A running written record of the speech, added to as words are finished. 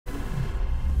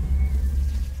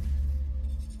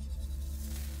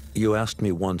You asked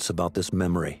me once about this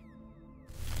memory.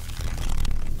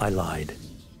 I lied.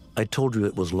 I told you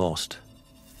it was lost.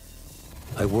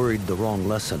 I worried the wrong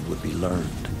lesson would be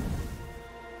learned.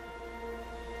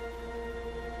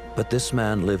 But this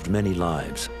man lived many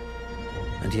lives,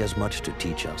 and he has much to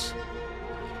teach us.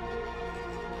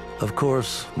 Of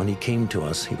course, when he came to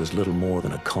us, he was little more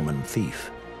than a common thief,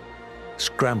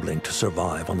 scrambling to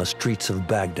survive on the streets of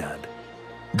Baghdad,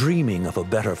 dreaming of a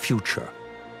better future.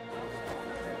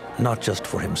 Not just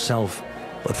for himself,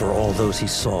 but for all those he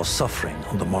saw suffering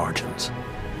on the margins.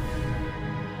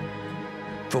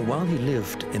 For while he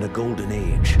lived in a golden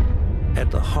age,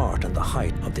 at the heart and the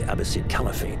height of the Abbasid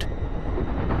Caliphate,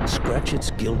 scratch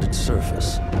its gilded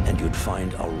surface and you'd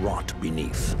find a rot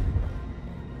beneath.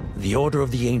 The Order of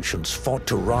the Ancients fought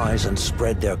to rise and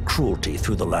spread their cruelty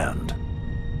through the land.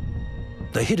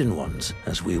 The Hidden Ones,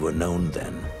 as we were known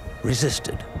then,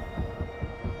 resisted,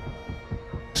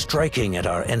 striking at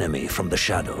our enemy from the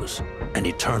shadows, an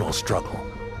eternal struggle.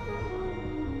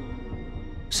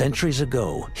 Centuries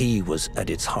ago, he was at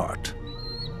its heart.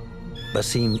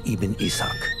 Basim ibn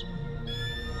Ishaq.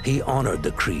 He honored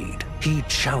the creed. He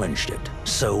challenged it.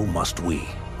 So must we.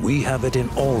 We have it in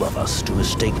all of us to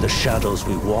mistake the shadows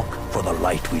we walk for the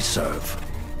light we serve.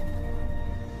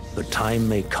 The time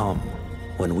may come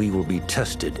when we will be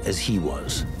tested as he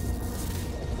was.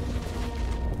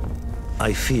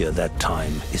 I fear that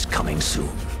time is coming soon.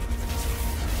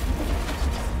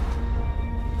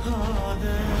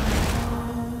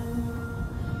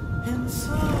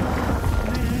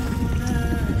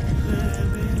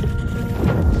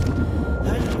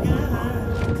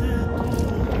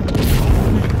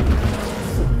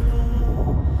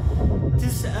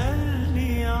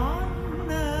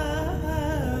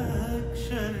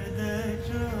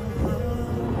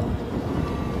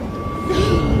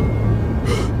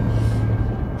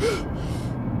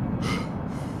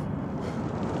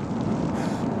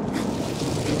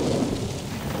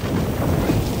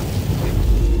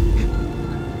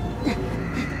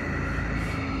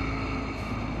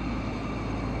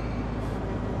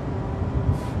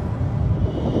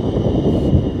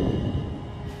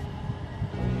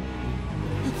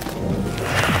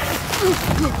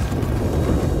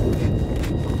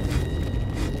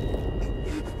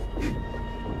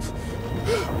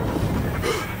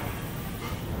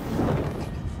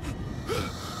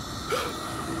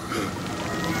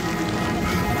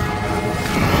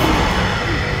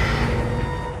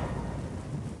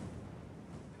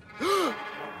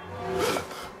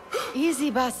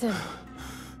 Easy, Basim.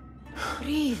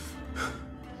 Breathe.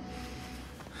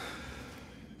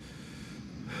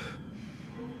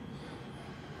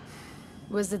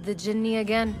 Was it the Jinni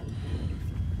again?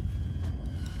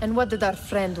 And what did our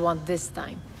friend want this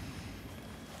time?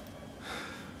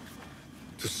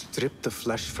 To strip the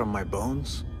flesh from my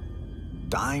bones?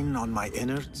 Dine on my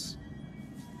innards?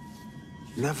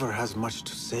 Never has much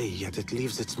to say, yet it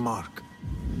leaves its mark.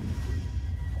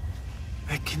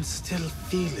 I can still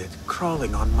feel it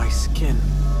crawling on my skin.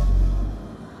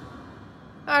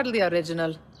 Hardly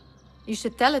original. You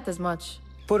should tell it as much.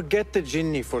 Forget the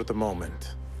Jinni for the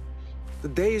moment. The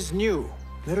day is new.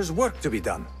 There is work to be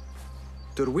done.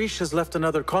 Derwish has left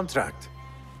another contract.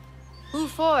 Who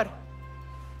for?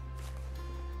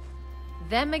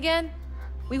 Them again?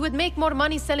 We would make more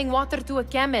money selling water to a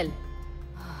camel.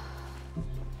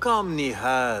 Come,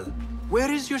 Nihal. Where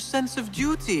is your sense of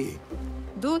duty?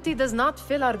 Duty does not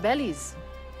fill our bellies.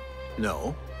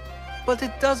 No, but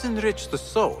it does enrich the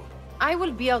soul. I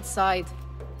will be outside.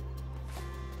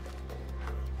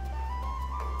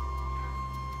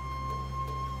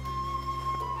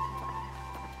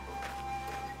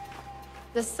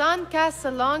 The sun casts a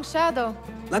long shadow.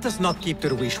 Let us not keep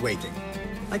Derwish waiting.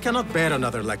 I cannot bear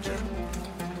another lecture.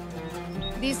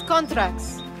 These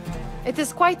contracts. It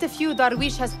is quite a few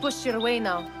Darwish has pushed your way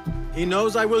now. He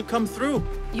knows I will come through.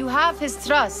 You have his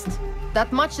trust.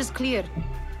 That much is clear.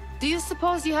 Do you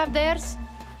suppose you have theirs?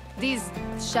 These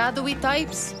shadowy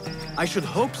types? I should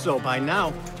hope so by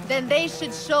now. Then they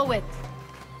should show it.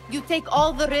 You take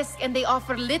all the risk and they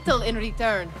offer little in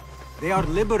return. They are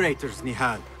liberators,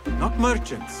 Nihal, not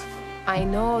merchants. I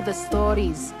know the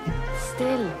stories.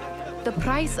 Still, the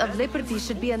price of liberty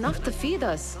should be enough to feed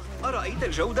us. أرأيت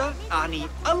الجودة؟ أعني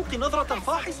ألق نظرة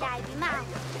فاحصة.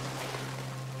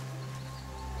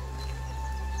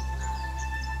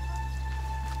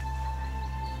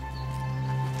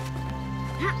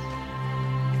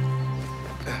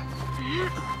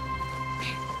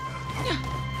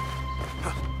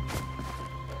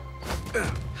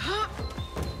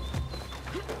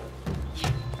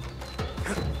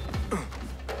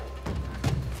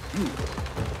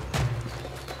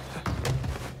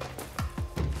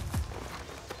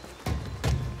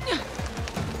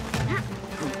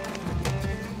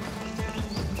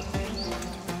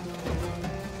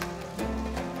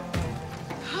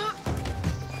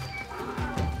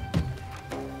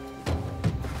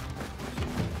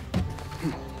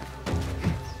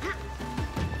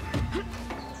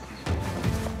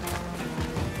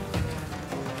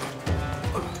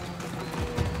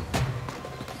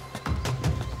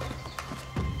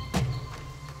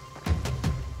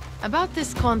 About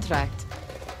this contract,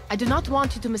 I do not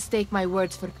want you to mistake my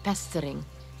words for pestering.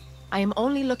 I am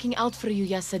only looking out for you,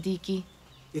 ya Sadiki.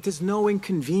 It is no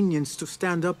inconvenience to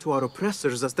stand up to our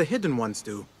oppressors as the Hidden Ones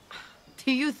do.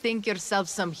 Do you think yourself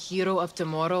some hero of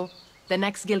tomorrow? The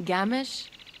next Gilgamesh?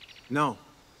 No.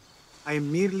 I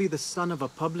am merely the son of a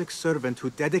public servant who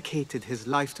dedicated his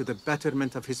life to the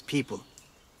betterment of his people.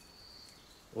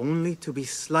 Only to be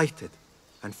slighted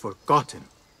and forgotten.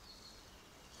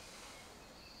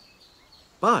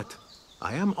 But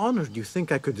I am honored you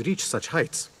think I could reach such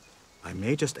heights. I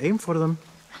may just aim for them.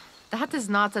 That is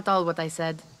not at all what I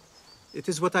said. It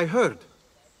is what I heard.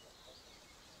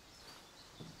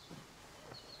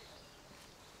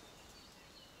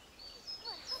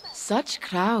 Such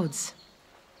crowds.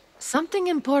 Something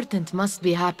important must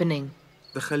be happening.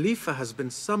 The Khalifa has been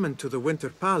summoned to the Winter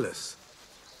Palace.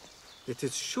 It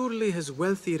is surely his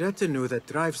wealthy retinue that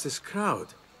drives this crowd.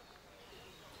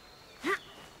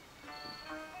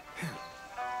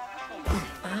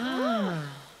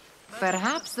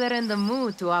 Perhaps they're in the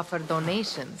mood to offer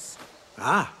donations.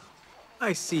 Ah,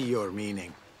 I see your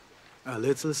meaning. A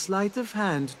little sleight of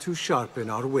hand to sharpen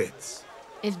our wits.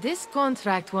 If this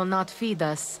contract will not feed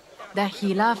us, the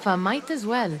Khilafa might as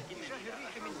well.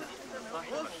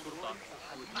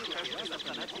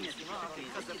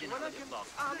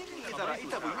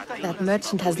 That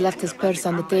merchant has left his purse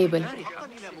on the table.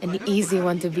 An easy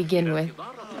one to begin with.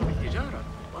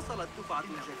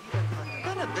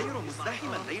 كان الدير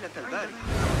مزدحما ليلة البارحة.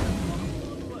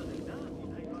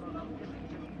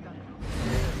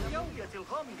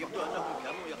 يبدو أنهم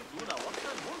كانوا يقضون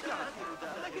وقتا ممتعا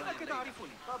لكنك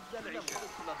تعرفني قبل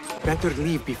العشاء. Better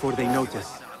leave before they notice.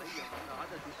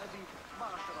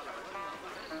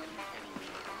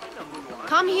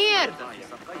 Come here!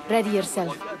 Ready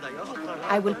yourself.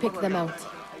 I will pick them out.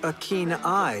 A keen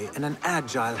eye and an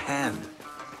agile hand.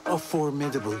 A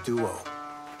formidable duo.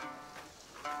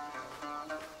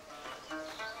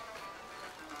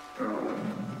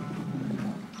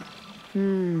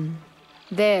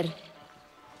 There.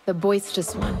 The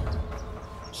boisterous one.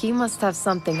 He must have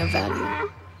something of value.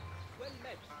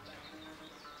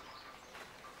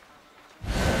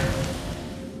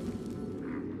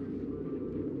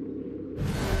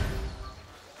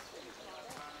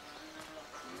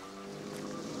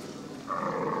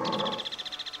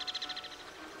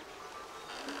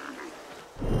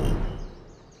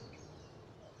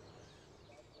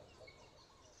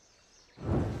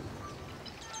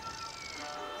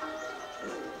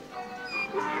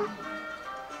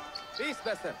 Peace,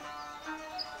 Bester.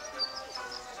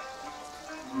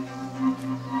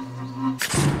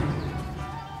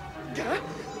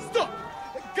 Stop!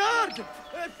 Guard!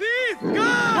 Thief!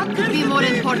 Guard! What could be more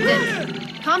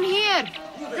important? Come here!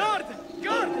 Guard!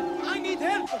 Guard! I need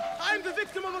help! I'm the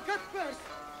victim of a cut purse!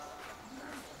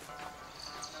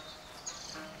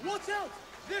 Watch out!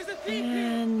 There's a thief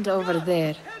here! And over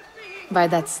there, by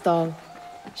that stall,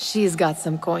 she's got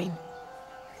some coin.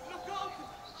 Look out!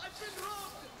 I've been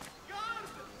robbed! Guard!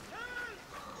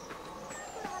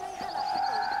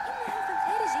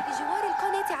 الخارج بجوار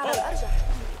القناة على الأرجح.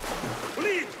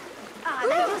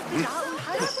 أعلى استدعاء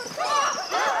الحرس.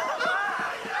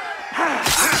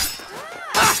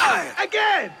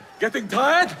 Again! Getting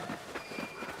tired?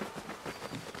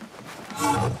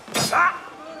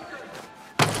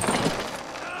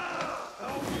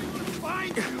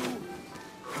 Find you!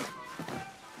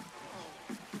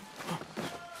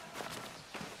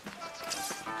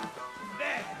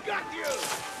 There, got you!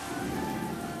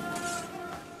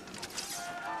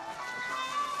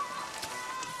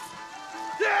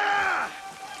 Yeah!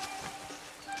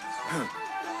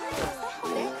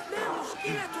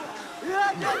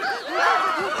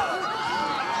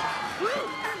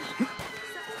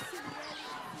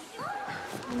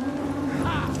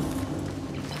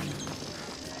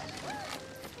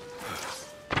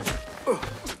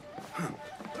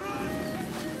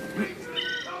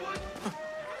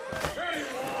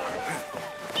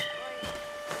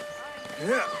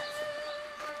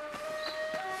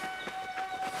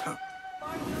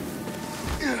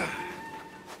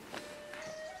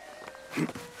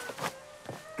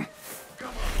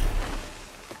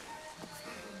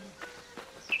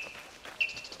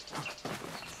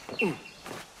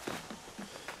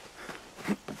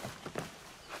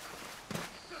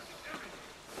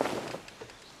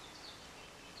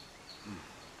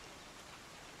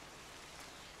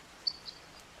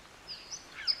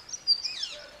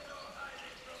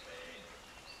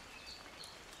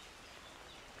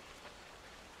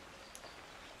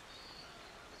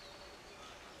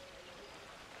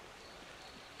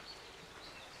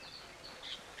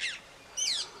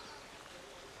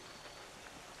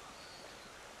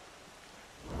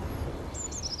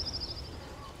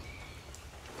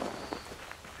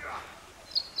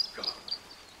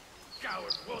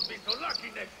 be so lucky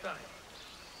next time.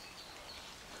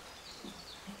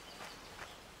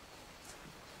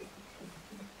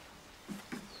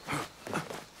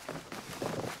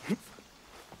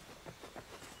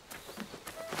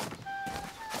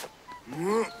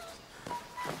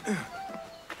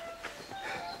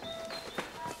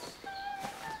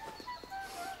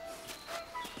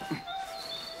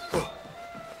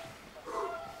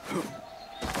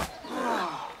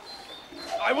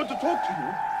 I want to talk to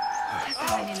you.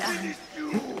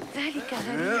 ذلك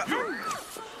غريب.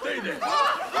 Stay there.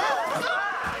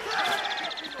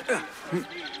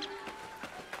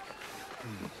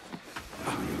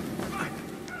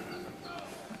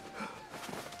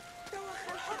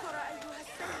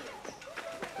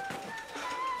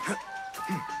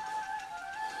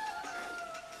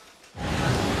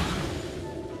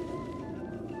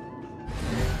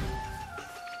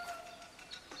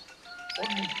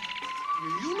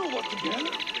 You know what to do.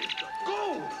 Go!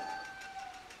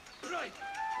 Right.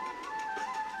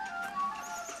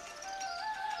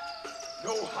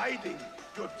 No hiding.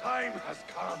 Your time has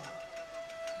come.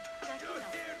 You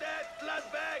hear that,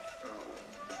 bloodbag?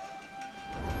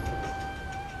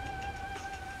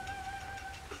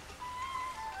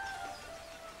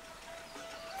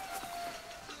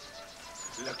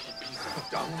 Lucky piece of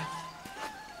dung.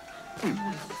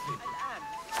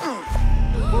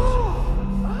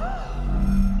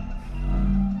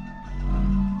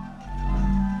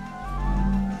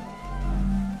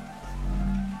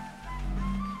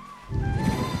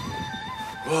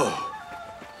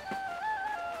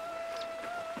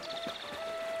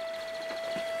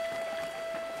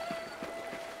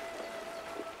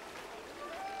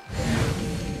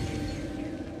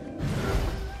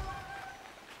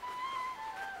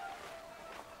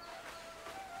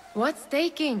 What's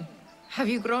taking? Have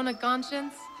you grown a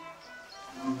conscience?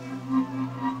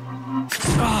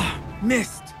 Ah,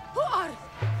 missed! Who are?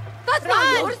 That's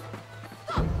not yours!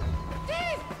 Stop!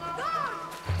 Thief! Guard!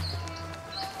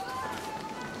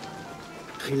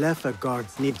 Khilafa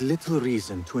guards need little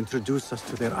reason to introduce us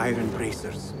to their iron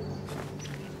bracers.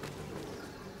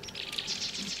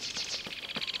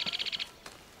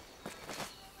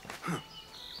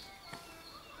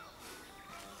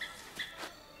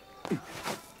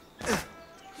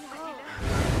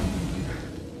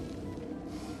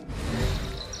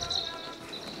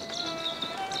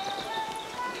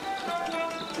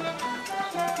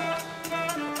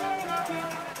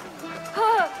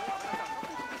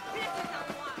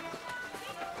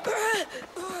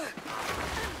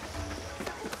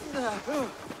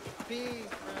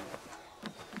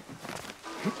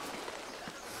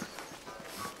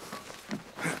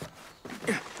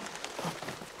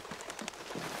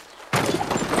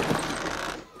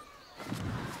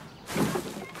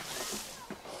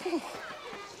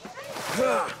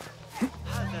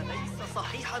 هذا ليس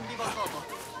صحيحا ببساطة.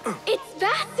 It's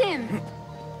Basim!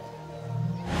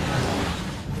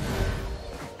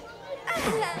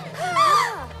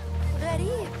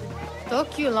 غريب.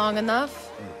 Took you long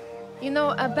enough. You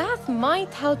know, a bath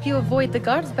might help you avoid the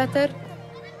guards better.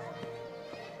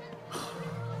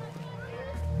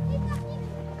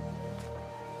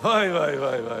 Why.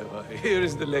 Here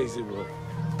is the lazy boy.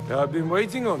 I've been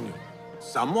waiting on you.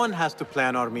 Someone has to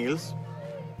plan our meals.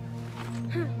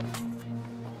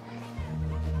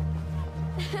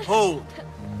 Hold!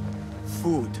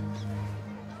 Food.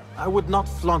 I would not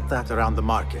flaunt that around the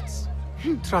markets.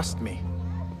 Trust me.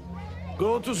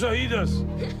 Go to Saida's.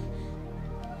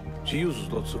 She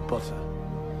uses lots of butter.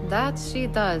 That she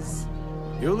does.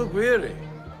 You look weary.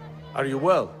 Are you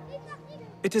well?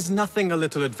 It is nothing a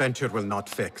little adventure will not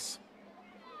fix.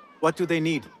 What do they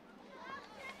need?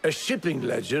 A shipping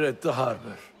ledger at the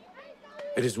harbor.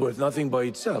 It is worth nothing by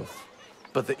itself,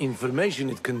 but the information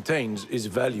it contains is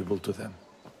valuable to them.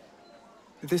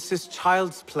 This is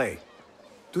child's play.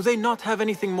 Do they not have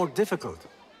anything more difficult?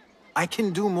 I can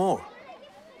do more.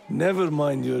 Never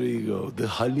mind your ego. The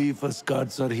Khalifa's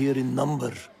guards are here in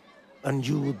number, and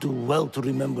you would do well to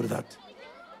remember that.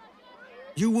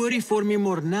 You worry for me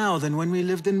more now than when we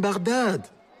lived in Baghdad.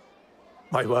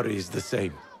 My worry is the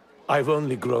same. I've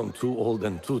only grown too old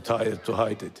and too tired to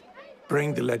hide it.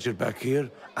 Bring the ledger back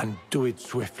here, and do it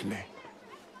swiftly.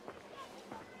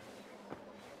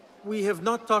 We have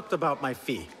not talked about my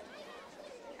fee.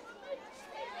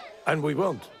 And we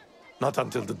won't. Not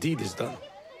until the deed is done.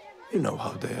 You know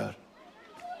how they are.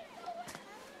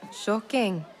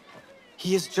 Shocking.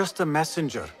 He is just a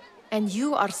messenger. And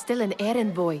you are still an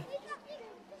errand boy.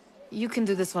 You can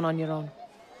do this one on your own.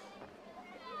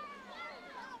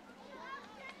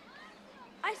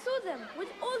 I saw them with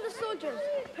all the soldiers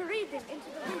parading into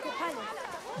the Winter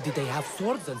Palace. Did they have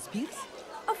swords and spears?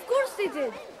 Of course they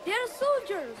did. They're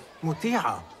soldiers.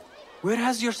 Muti'a, where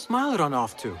has your smile run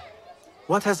off to?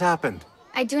 What has happened?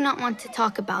 I do not want to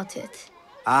talk about it.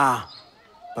 Ah,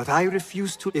 but I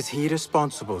refuse to. Is he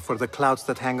responsible for the clouds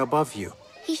that hang above you?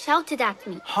 He shouted at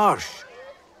me. Harsh.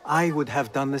 I would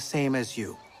have done the same as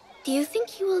you. Do you think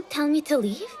he will tell me to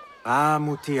leave? Ah,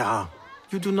 Muti'a,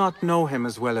 you do not know him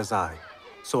as well as I.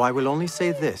 So I will only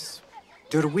say this.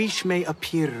 Derwish may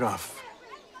appear rough,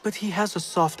 but he has a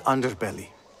soft underbelly.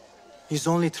 He's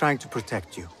only trying to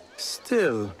protect you.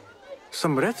 Still,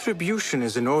 some retribution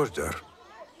is in order.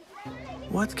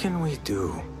 What can we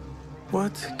do?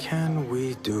 What can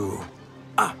we do?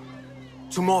 Ah,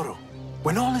 tomorrow,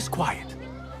 when all is quiet,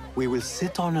 we will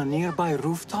sit on a nearby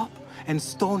rooftop and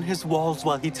stone his walls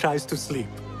while he tries to sleep.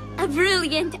 A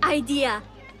brilliant idea.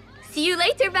 See you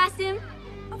later, Basim.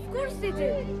 Of course they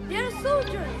did. They're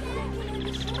soldiers.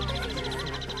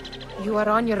 You are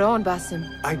on your own, Basim.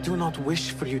 I do not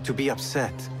wish for you to be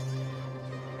upset.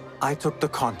 I took the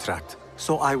contract,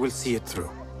 so I will see it through.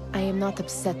 I am not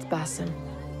upset, Basim.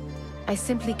 I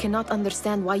simply cannot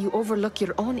understand why you overlook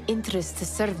your own interests to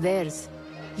serve theirs.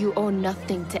 You owe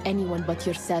nothing to anyone but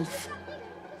yourself.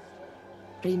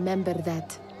 Remember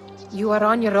that. You are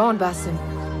on your own, Basim.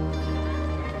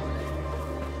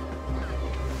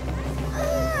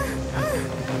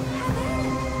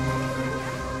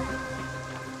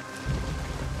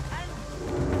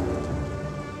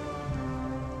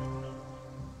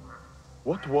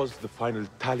 What was the final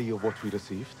tally of what we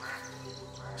received?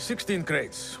 16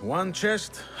 crates, 1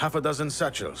 chest, half a dozen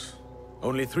satchels.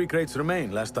 Only 3 crates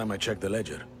remain last time I checked the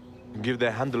ledger. Give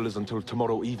their handlers until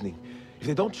tomorrow evening. If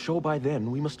they don't show by then,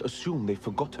 we must assume they've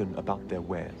forgotten about their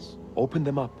wares. Open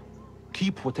them up.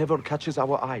 Keep whatever catches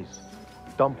our eyes.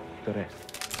 Dump the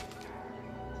rest.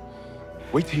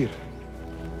 Wait here.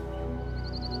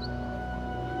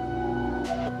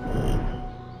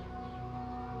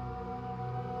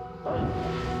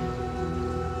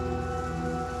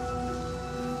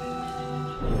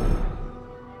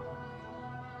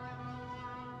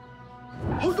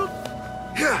 Hold on!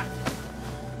 Here!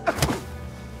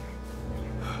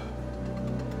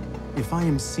 If I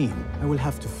am seen, I will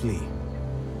have to flee.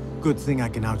 Good thing I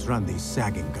can outrun these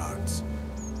sagging guards.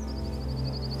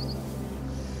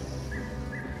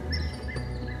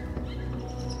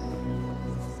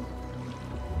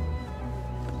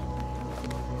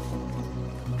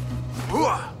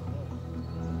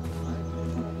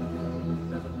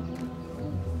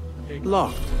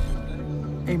 Locked.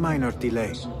 A minor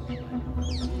delay.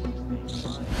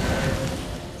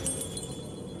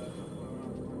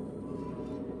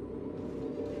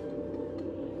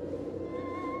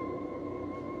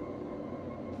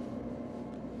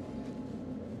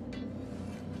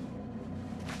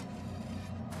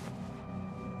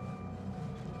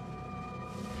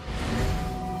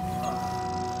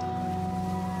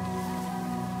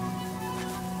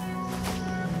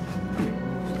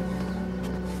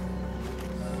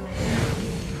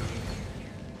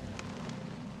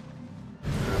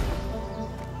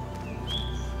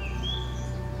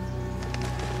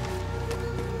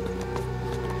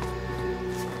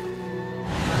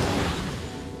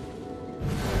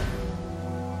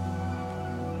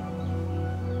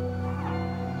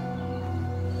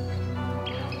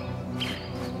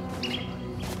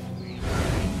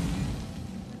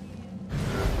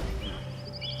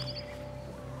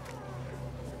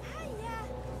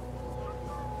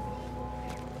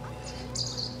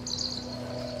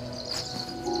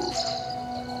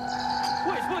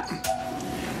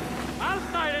 I'll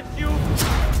silence you!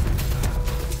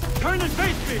 Turn and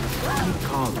face me! Keep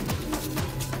calm.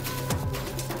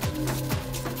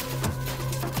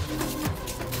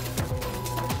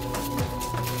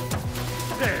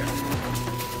 There!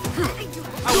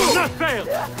 I will not fail!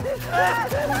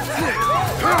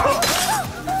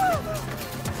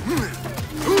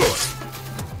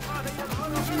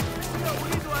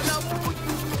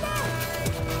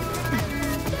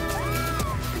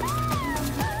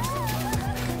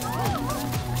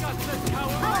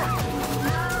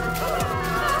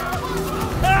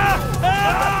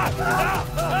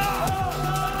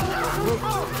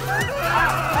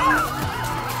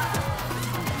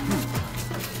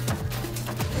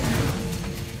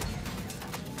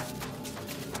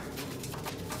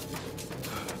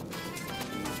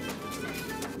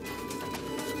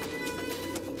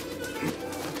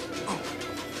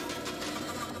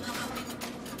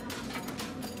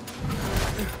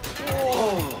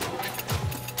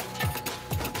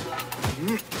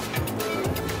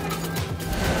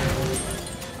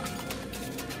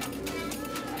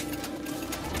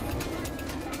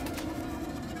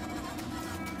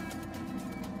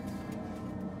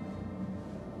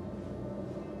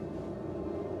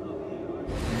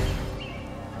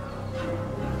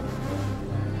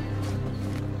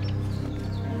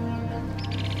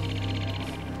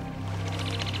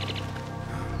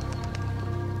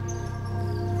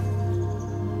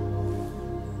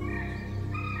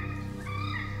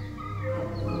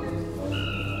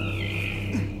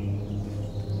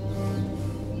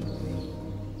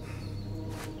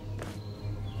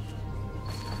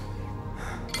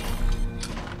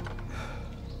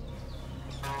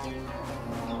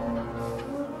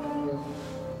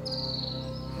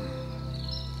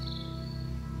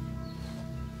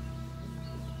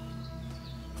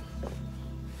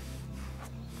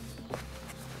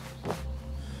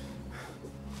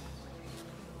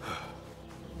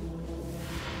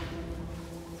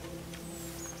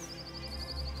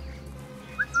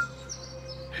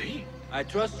 I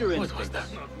trust your What was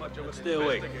instincts. that? But stay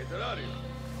awake.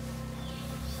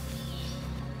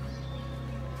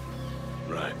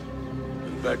 Right.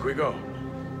 And back we go.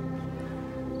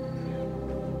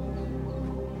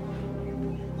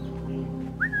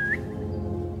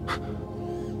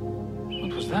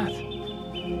 What was that?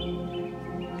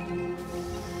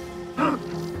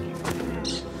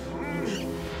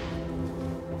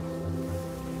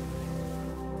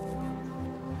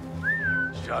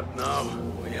 Shut now.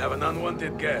 We have an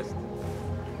unwanted guest.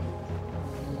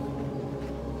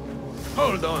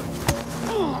 Hold on.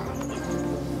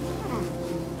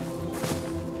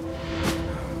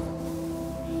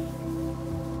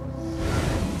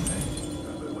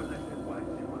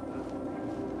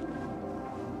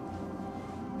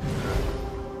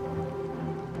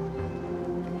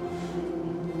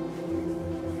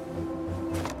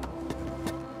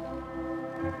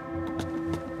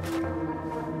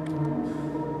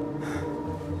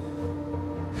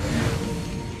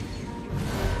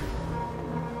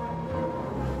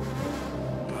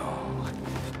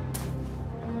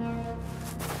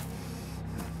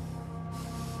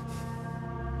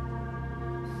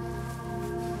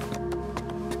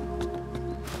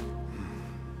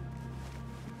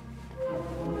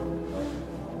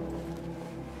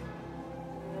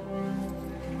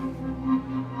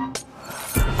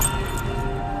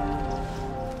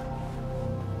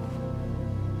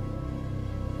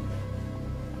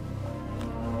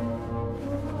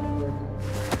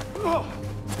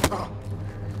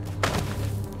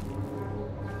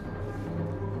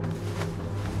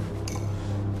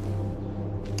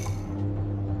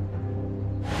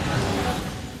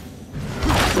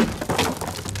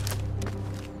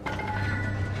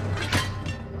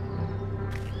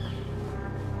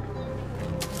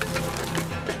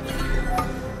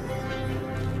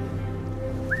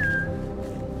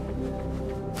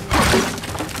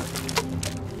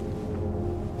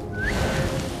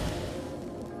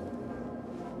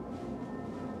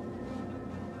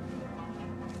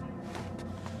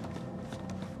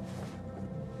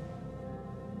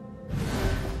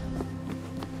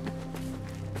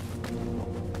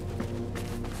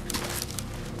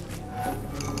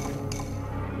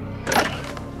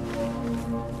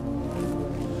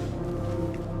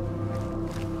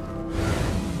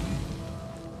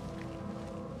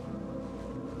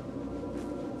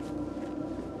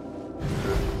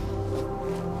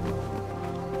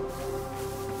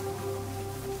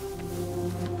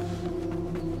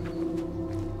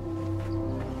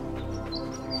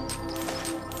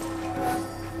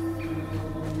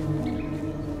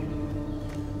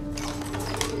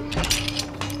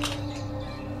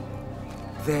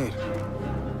 There.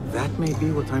 That may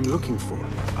be what I'm looking for.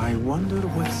 I wonder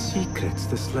what secrets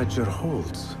this ledger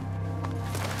holds.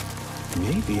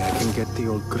 Maybe I can get the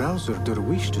old grouser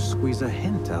Derwish to squeeze a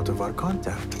hint out of our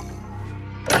contact.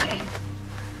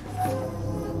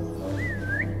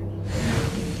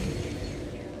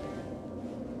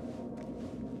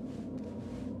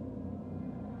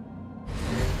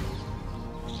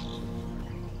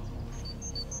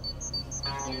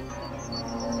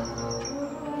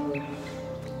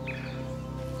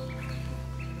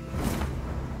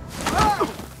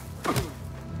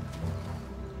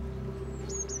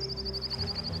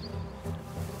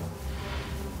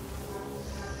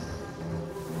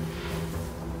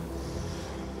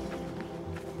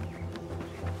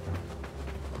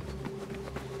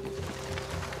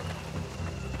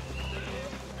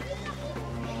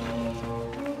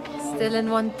 Still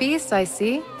in one piece, I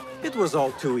see. It was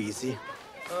all too easy.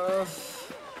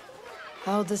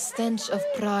 How the stench of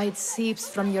pride seeps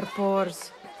from your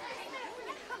pores.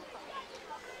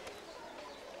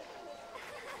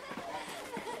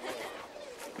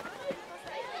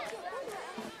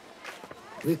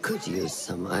 We could use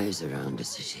some eyes around the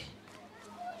city.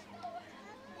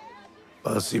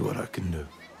 I'll see what I can do.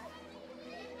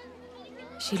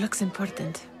 She looks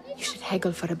important. You should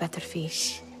haggle for a better fee.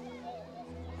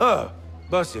 Ah,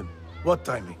 Basim, what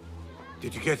timing?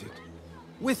 Did you get it?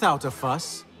 Without a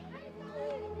fuss.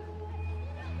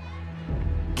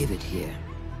 Give it here.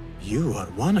 You are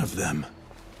one of them.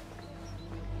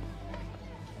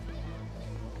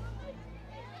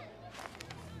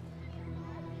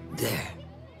 There.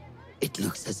 It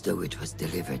looks as though it was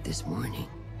delivered this morning.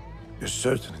 You're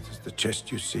certain it is the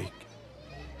chest you seek?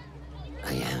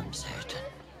 I am certain.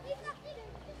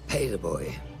 Pay the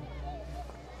boy.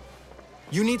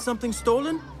 You need something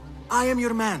stolen? I am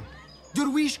your man.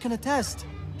 Derwish can attest.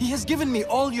 He has given me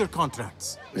all your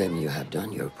contracts. Then you have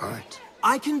done your part.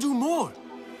 I can do more.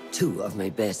 2 of my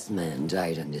best men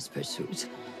died in this pursuit.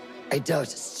 I doubt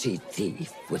a street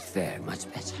thief would fare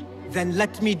much better. Then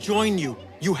let me join you.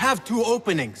 You have 2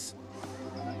 openings.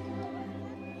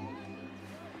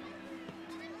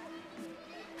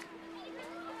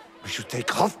 We should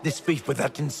take off this thief with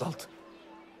that insult.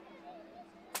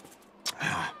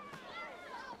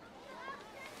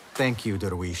 Thank you,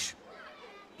 Derwish.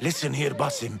 Listen here,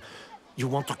 Basim. You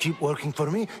want to keep working for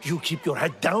me? You keep your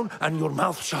head down and your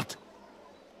mouth shut.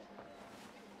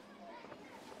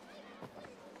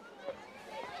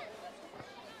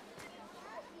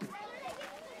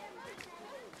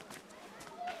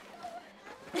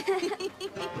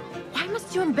 Why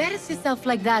must you embarrass yourself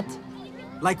like that?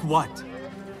 Like what?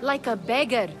 Like a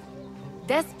beggar.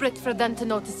 Desperate for them to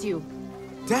notice you.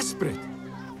 Desperate?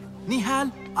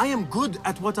 Nihal, I am good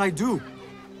at what I do.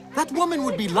 That woman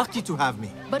would be lucky to have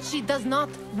me. But she does not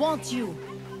want you.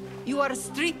 You are a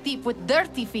street thief with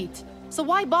dirty feet. So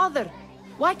why bother?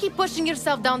 Why keep pushing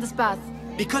yourself down this path?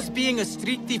 Because being a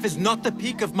street thief is not the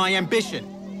peak of my ambition.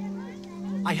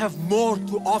 I have more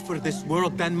to offer this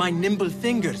world than my nimble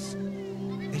fingers.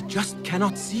 They just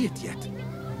cannot see it yet.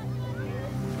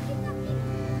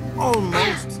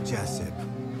 Almost, Jessup.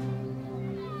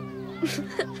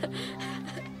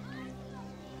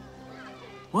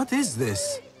 What is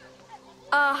this?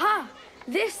 Aha!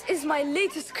 This is my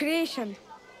latest creation.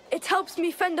 It helps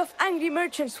me fend off angry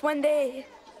merchants when they...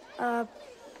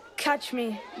 catch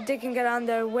me digging around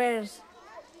their wares.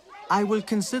 I will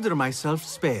consider myself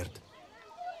spared.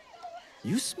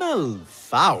 You smell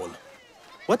foul.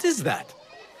 What is that?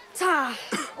 Tah!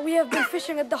 We have been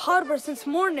fishing at the harbor since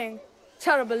morning.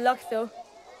 Terrible luck, though.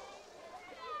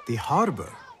 The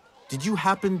harbor? Did you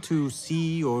happen to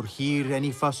see or hear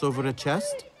any fuss over a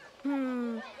chest?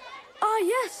 Ah,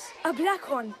 yes, a black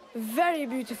one. Very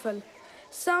beautiful.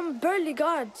 Some burly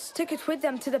guards took it with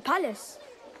them to the palace.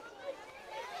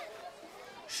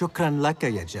 Shukran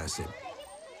laka, ya Jasib.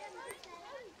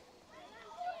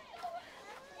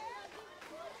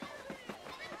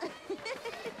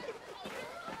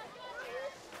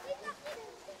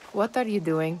 What are you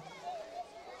doing?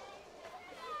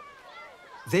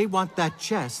 They want that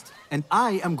chest, and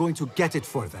I am going to get it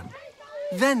for them.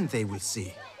 Then they will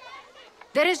see.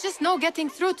 There is just no getting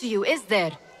through to you, is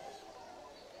there?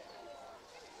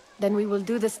 Then we will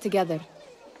do this together.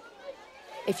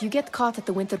 If you get caught at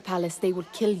the Winter Palace, they will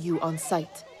kill you on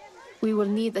sight. We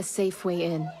will need a safe way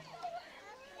in.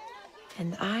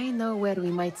 And I know where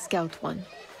we might scout one.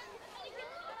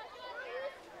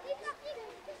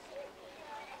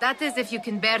 That is if you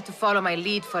can bear to follow my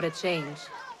lead for a change.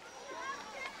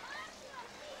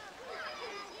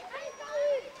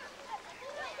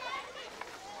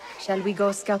 Shall we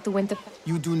go scout the Winter Palace?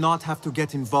 You do not have to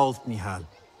get involved, Nihal.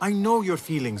 I know your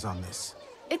feelings on this.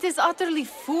 It is utterly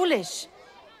foolish.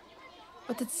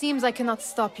 But it seems I cannot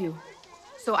stop you.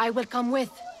 So I will come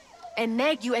with, and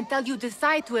nag you until you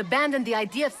decide to abandon the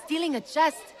idea of stealing a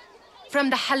chest from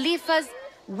the Khalifa's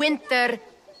Winter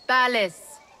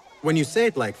Palace. When you say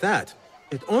it like that,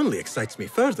 it only excites me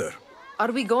further.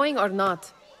 Are we going or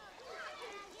not?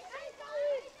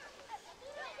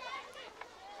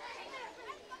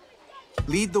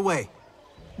 Lead the way.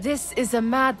 This is a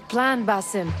mad plan,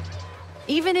 Basim.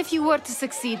 Even if you were to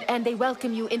succeed and they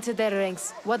welcome you into their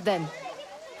ranks, what then?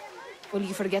 Will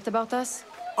you forget about us?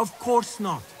 Of course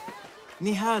not.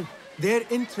 Nihal, their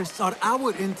interests are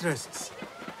our interests.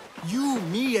 You,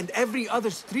 me, and every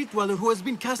other street dweller who has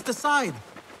been cast aside.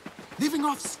 Living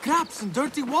off scraps and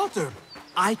dirty water.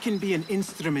 I can be an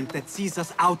instrument that sees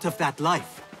us out of that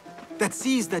life. That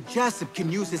sees that Jasip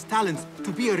can use his talents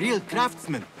to be a real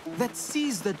craftsman. That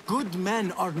sees that good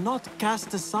men are not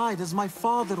cast aside as my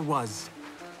father was.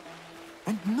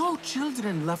 And no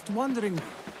children left wondering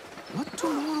what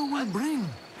tomorrow will bring.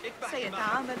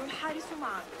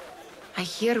 I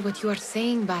hear what you are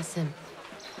saying, Basim.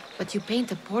 But you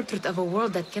paint a portrait of a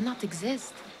world that cannot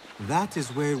exist. That is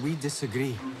where we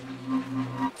disagree.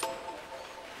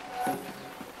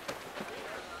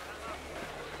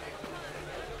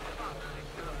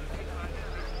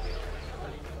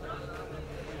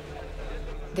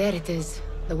 There it is,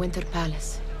 the Winter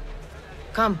Palace.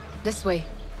 Come, this way.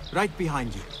 Right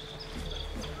behind you.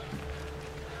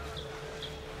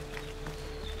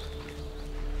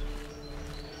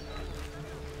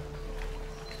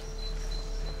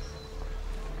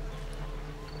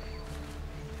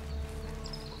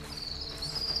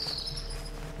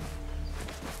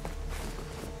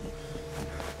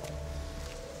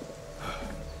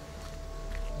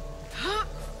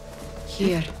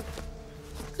 Here.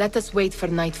 Let us wait for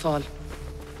nightfall.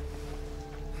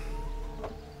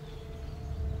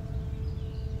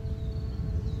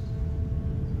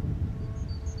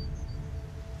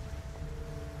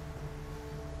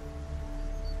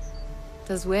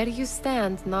 Does where you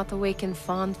stand not awaken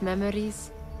fond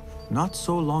memories? Not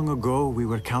so long ago, we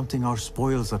were counting our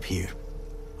spoils up here,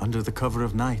 under the cover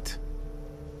of night.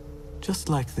 Just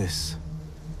like this.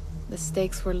 The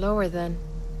stakes were lower then.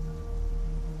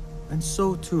 And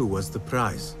so too was the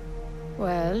prize.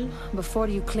 Well, before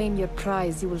you claim your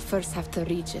prize, you will first have to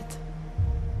reach it.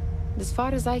 As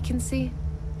far as I can see,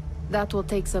 that will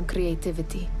take some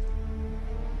creativity.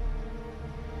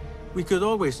 We could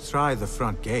always try the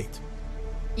front gate.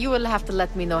 You will have to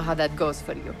let me know how that goes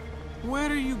for you.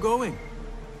 Where are you going?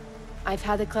 I've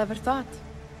had a clever thought.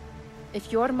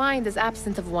 If your mind is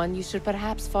absent of one, you should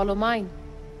perhaps follow mine.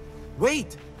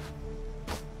 Wait!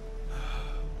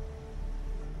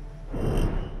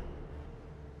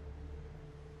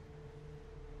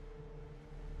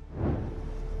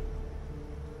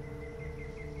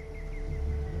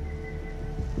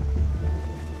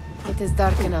 It is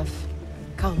dark enough.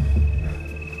 Come.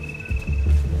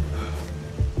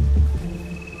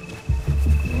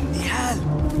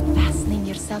 Fastening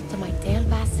yourself to my tail,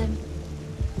 Basim.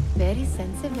 Very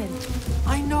sensible.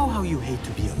 I know how you hate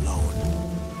to be alone.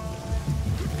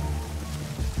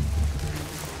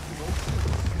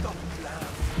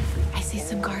 I see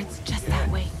some guards just that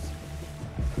way.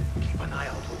 Keep an eye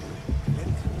out.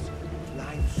 Lentils,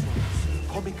 lime sauce,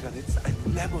 pomegranates,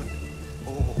 and lemon.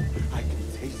 Oh, I can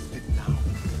taste it now.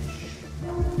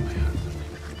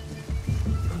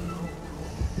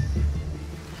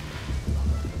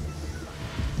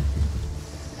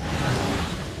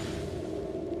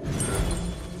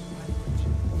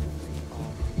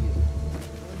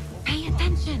 Pay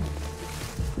attention.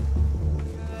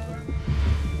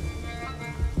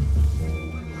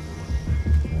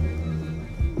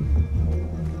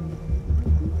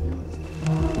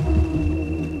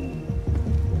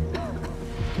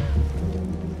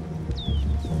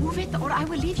 Move it, or I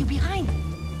will leave you behind.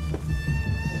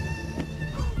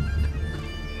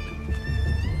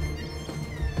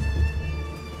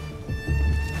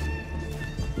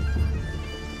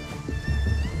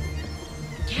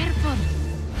 Careful.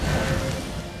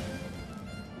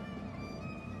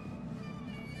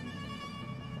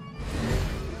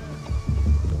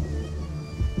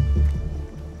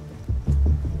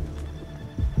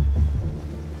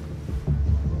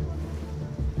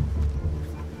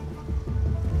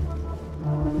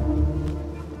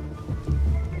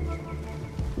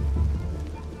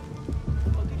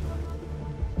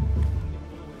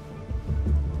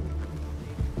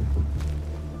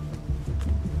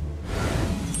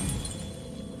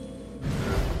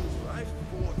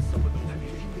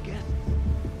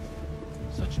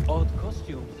 Such odd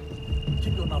costumes.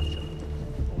 Keep your mouth shut.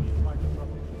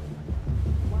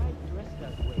 Why dress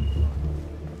that way?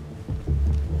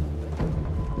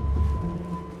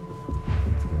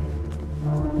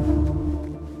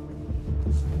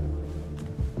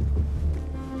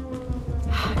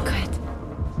 Good.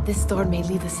 This door may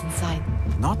lead us inside.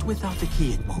 Not without a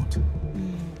key, it won't.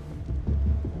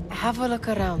 Have a look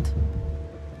around.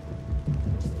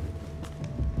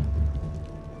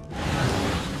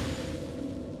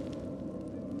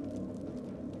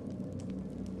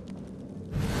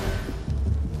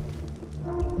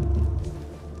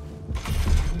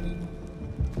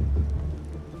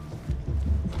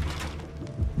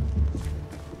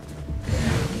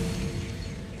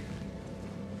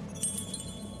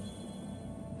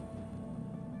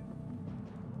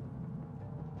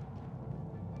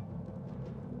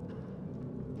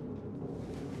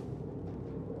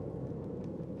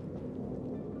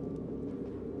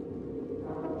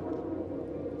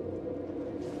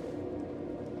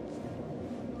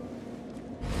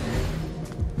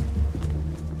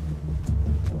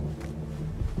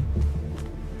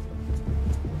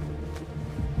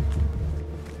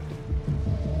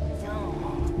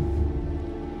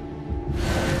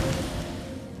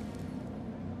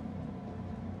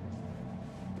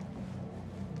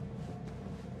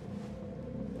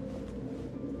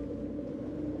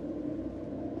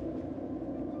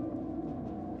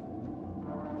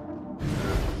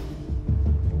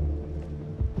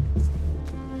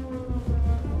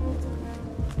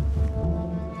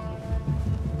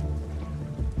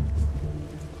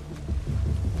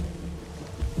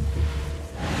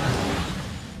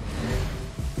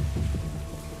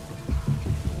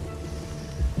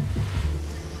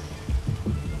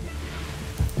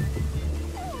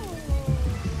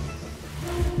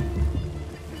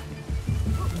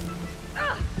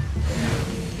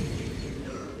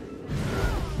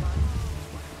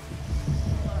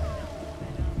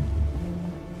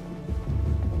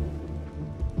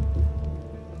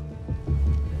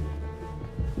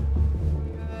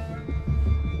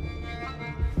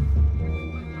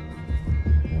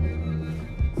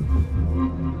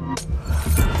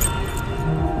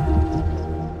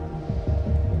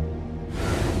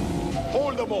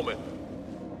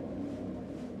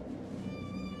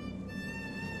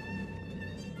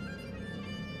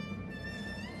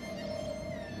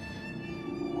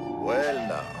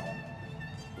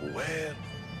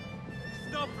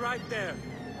 right there.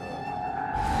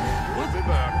 We'll be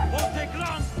back. Won't take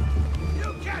long.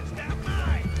 You catch that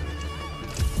mine.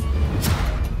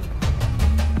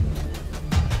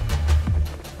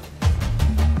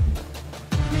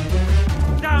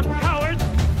 Damn cowards!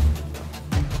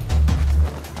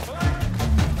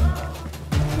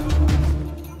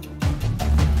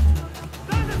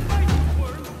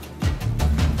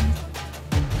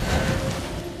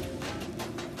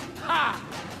 Ha!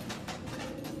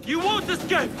 You won't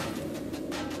escape!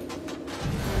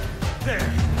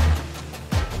 There!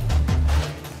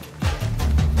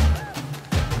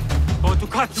 Going to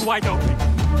cut you wide open!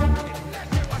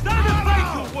 Stand and fight,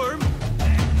 you worm!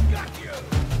 Got you!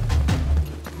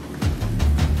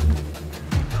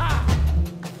 Ha!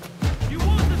 You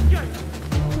won't escape!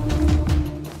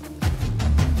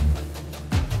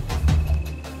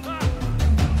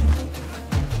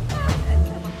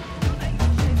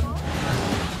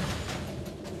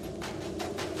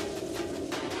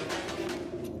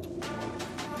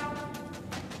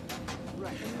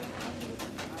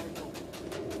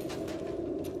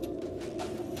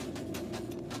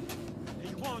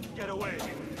 Get away!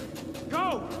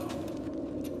 Go!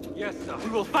 Yes, sir. We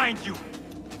will find you.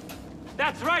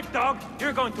 That's right, dog.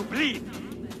 You're going to bleed.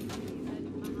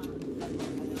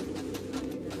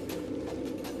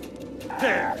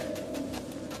 There.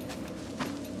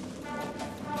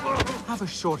 Have a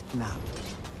short nap,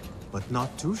 but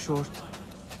not too short.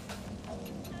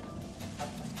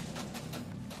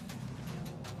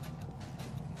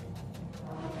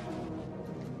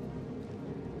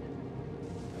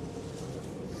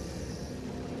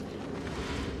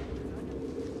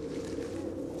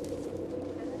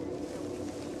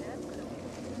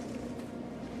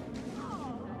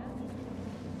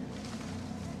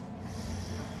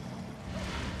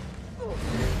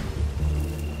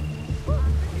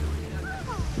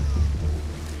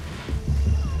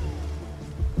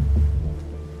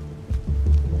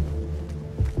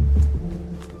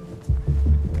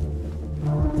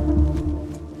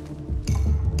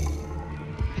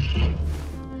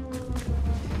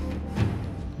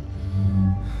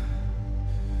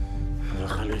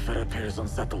 Appears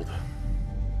unsettled.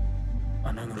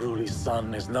 An unruly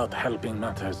son is not helping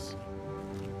matters.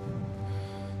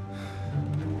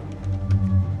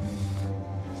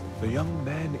 The young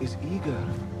man is eager.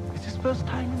 It's his first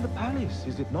time in the palace,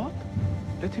 is it not?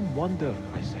 Let him wander,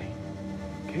 I say.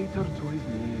 Cater to his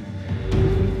needs. This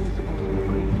meeting is supposed to be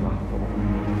brief,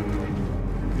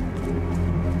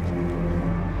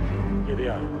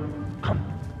 Gideon, come.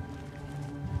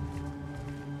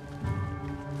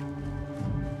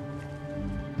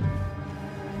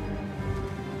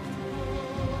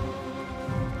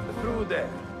 Through there.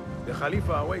 The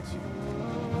Khalifa awaits you.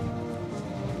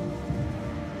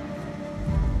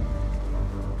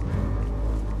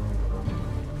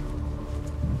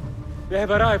 They have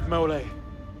arrived, Mawlay.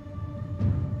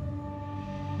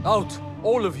 Out,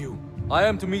 all of you. I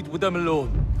am to meet with them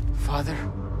alone. Father,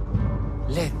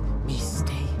 let me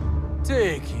stay.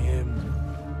 Take him.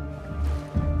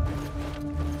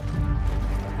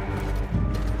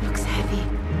 Looks heavy.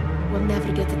 We'll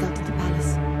never get it out of the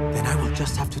palace. Then I will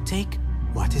just have to take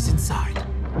what is inside.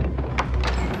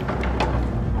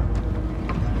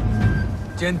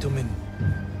 Gentlemen,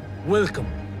 welcome.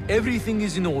 Everything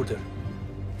is in order.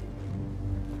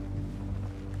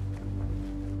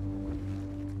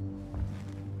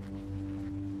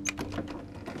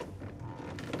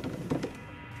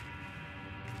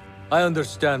 I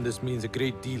understand this means a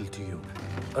great deal to you.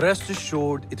 Rest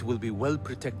assured, it will be well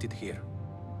protected here.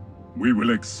 We will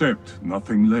accept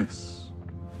nothing less.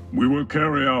 We will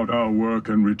carry out our work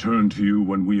and return to you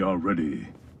when we are ready.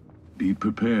 Be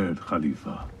prepared,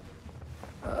 Khalifa.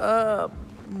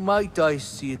 Might I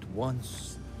see it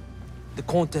once? The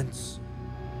contents.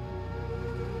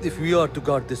 If we are to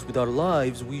guard this with our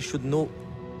lives, we should know...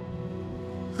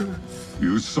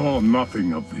 You saw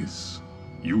nothing of this.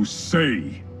 You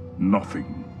say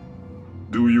nothing.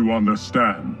 Do you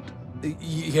understand?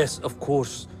 Yes, of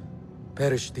course.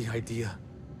 Perish the idea.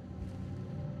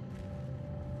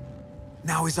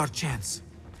 Now is our chance.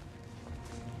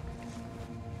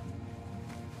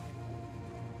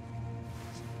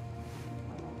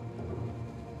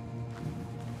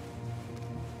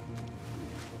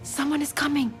 Someone is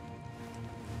coming.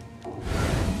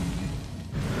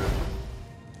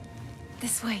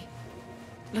 This way.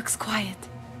 Looks quiet.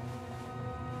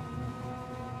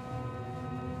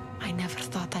 I never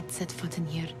thought I'd set foot in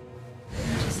here.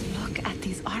 Just look at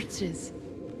these arches.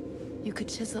 You could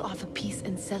chisel off a piece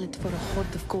and sell it for a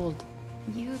hoard of gold.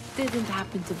 You didn't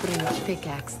happen to bring a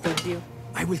pickaxe, did you?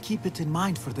 I will keep it in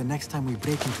mind for the next time we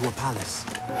break into a palace.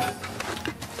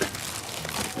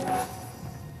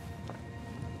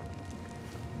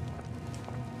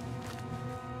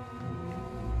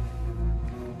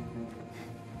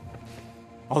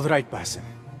 All right, Basim.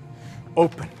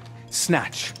 Open,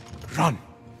 snatch, run.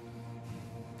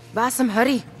 Basim,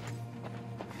 hurry.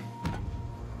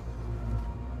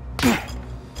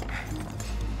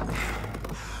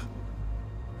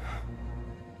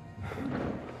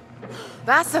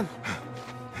 Basim!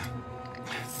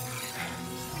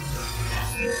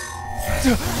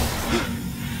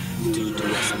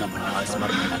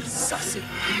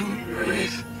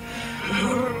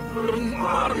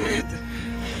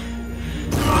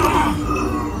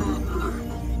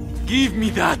 Give me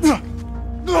that! No!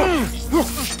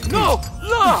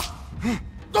 La!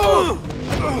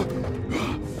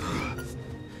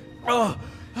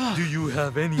 Do you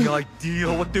have any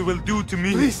idea what they will do to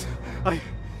me? Please,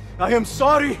 I am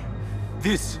sorry.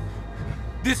 This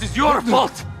is your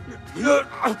fault!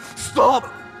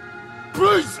 Stop!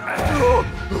 Please!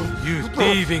 You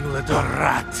thieving little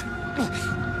rat!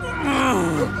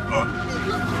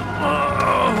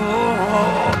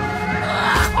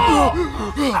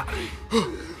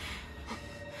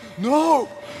 No!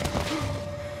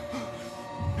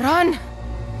 Run!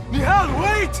 Nihal,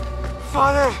 wait!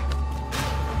 Father!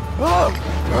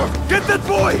 Get that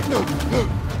boy!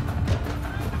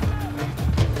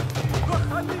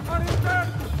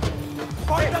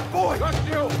 Find that boy! Got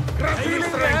you!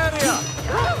 Healing the area!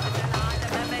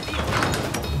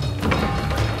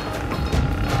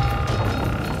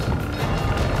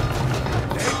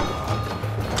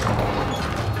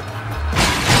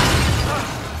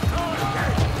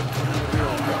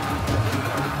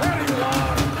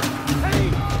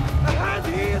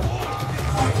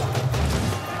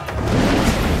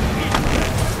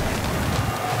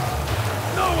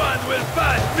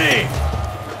 Me!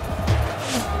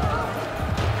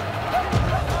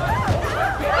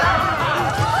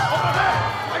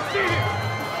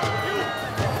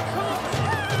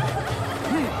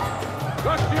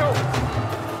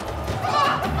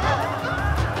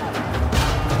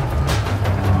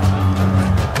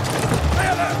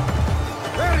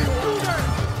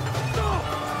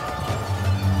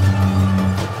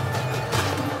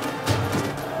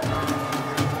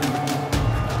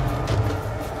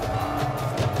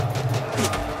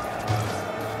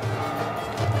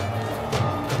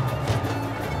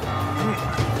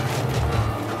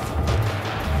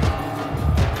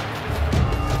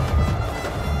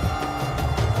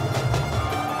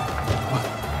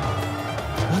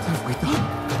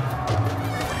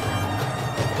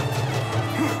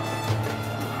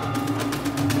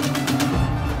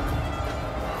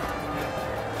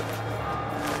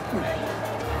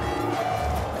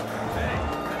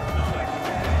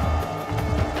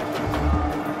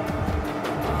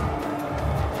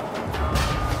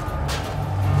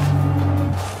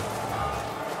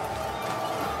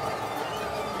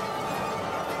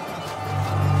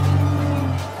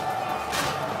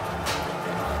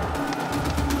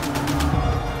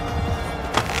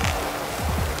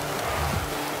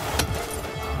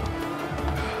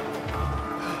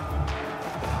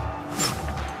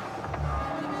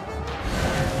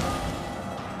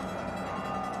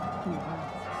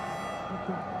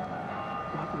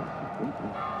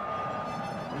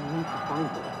 I need to find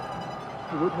her.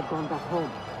 She would have gone back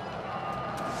home.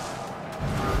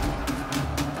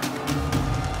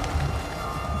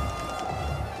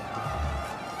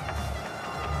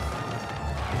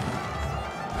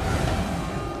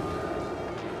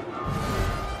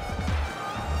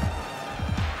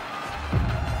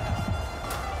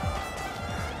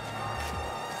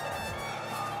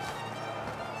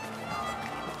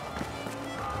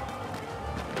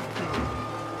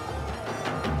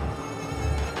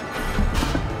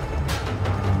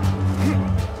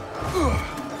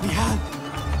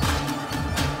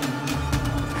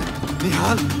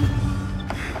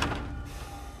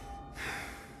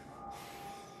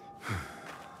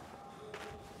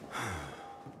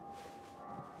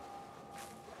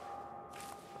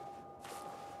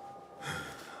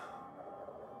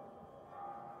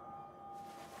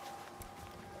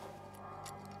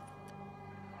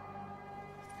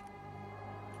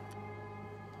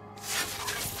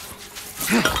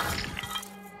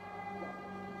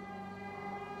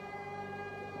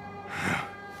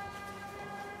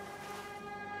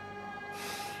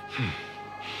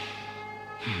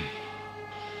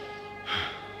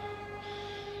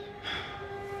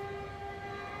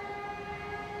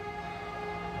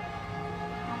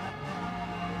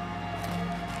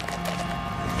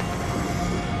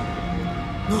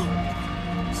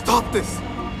 Stop this!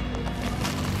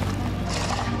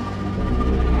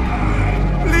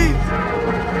 Please!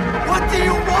 What do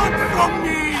you want?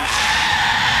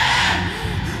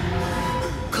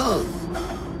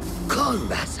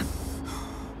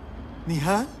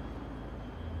 Nihal?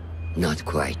 Not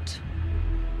quite.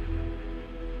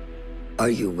 Are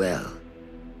you well?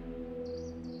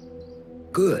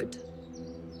 Good.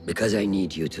 Because I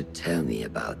need you to tell me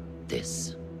about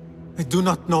this. I do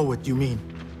not know what you mean.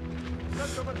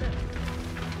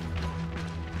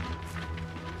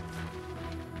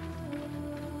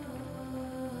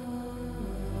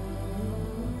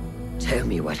 Tell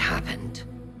me what happened.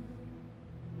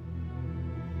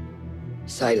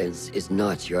 Silence is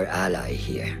not your ally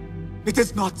here. It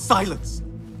is not silence.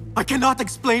 I cannot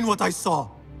explain what I saw.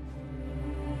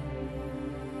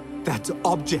 That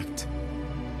object.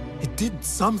 It did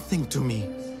something to me.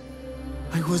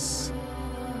 I was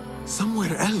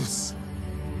somewhere else.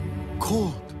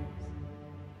 Cold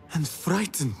and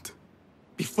frightened.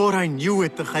 Before I knew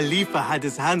it, the Khalifa had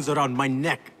his hands around my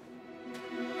neck.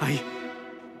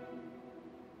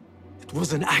 It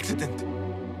was an accident.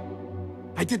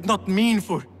 I did not mean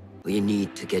for... We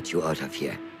need to get you out of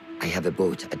here. I have a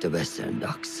boat at the western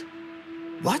docks.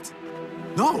 What?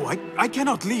 No, I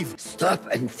cannot leave. Stop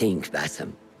and think,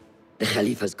 Bassem. The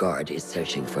Khalifa's guard is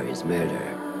searching for his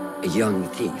murderer. A young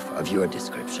thief of your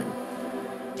description.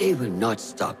 They will not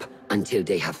stop until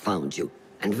they have found you.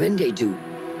 And when they do,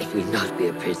 it will not be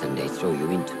a prison they throw you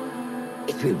into.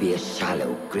 It will be a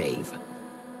shallow grave.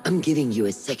 I'm giving you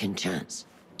a second chance.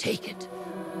 Take it.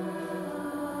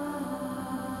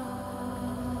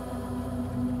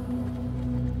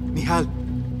 Nihal,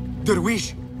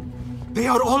 Derwish, they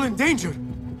are all in danger.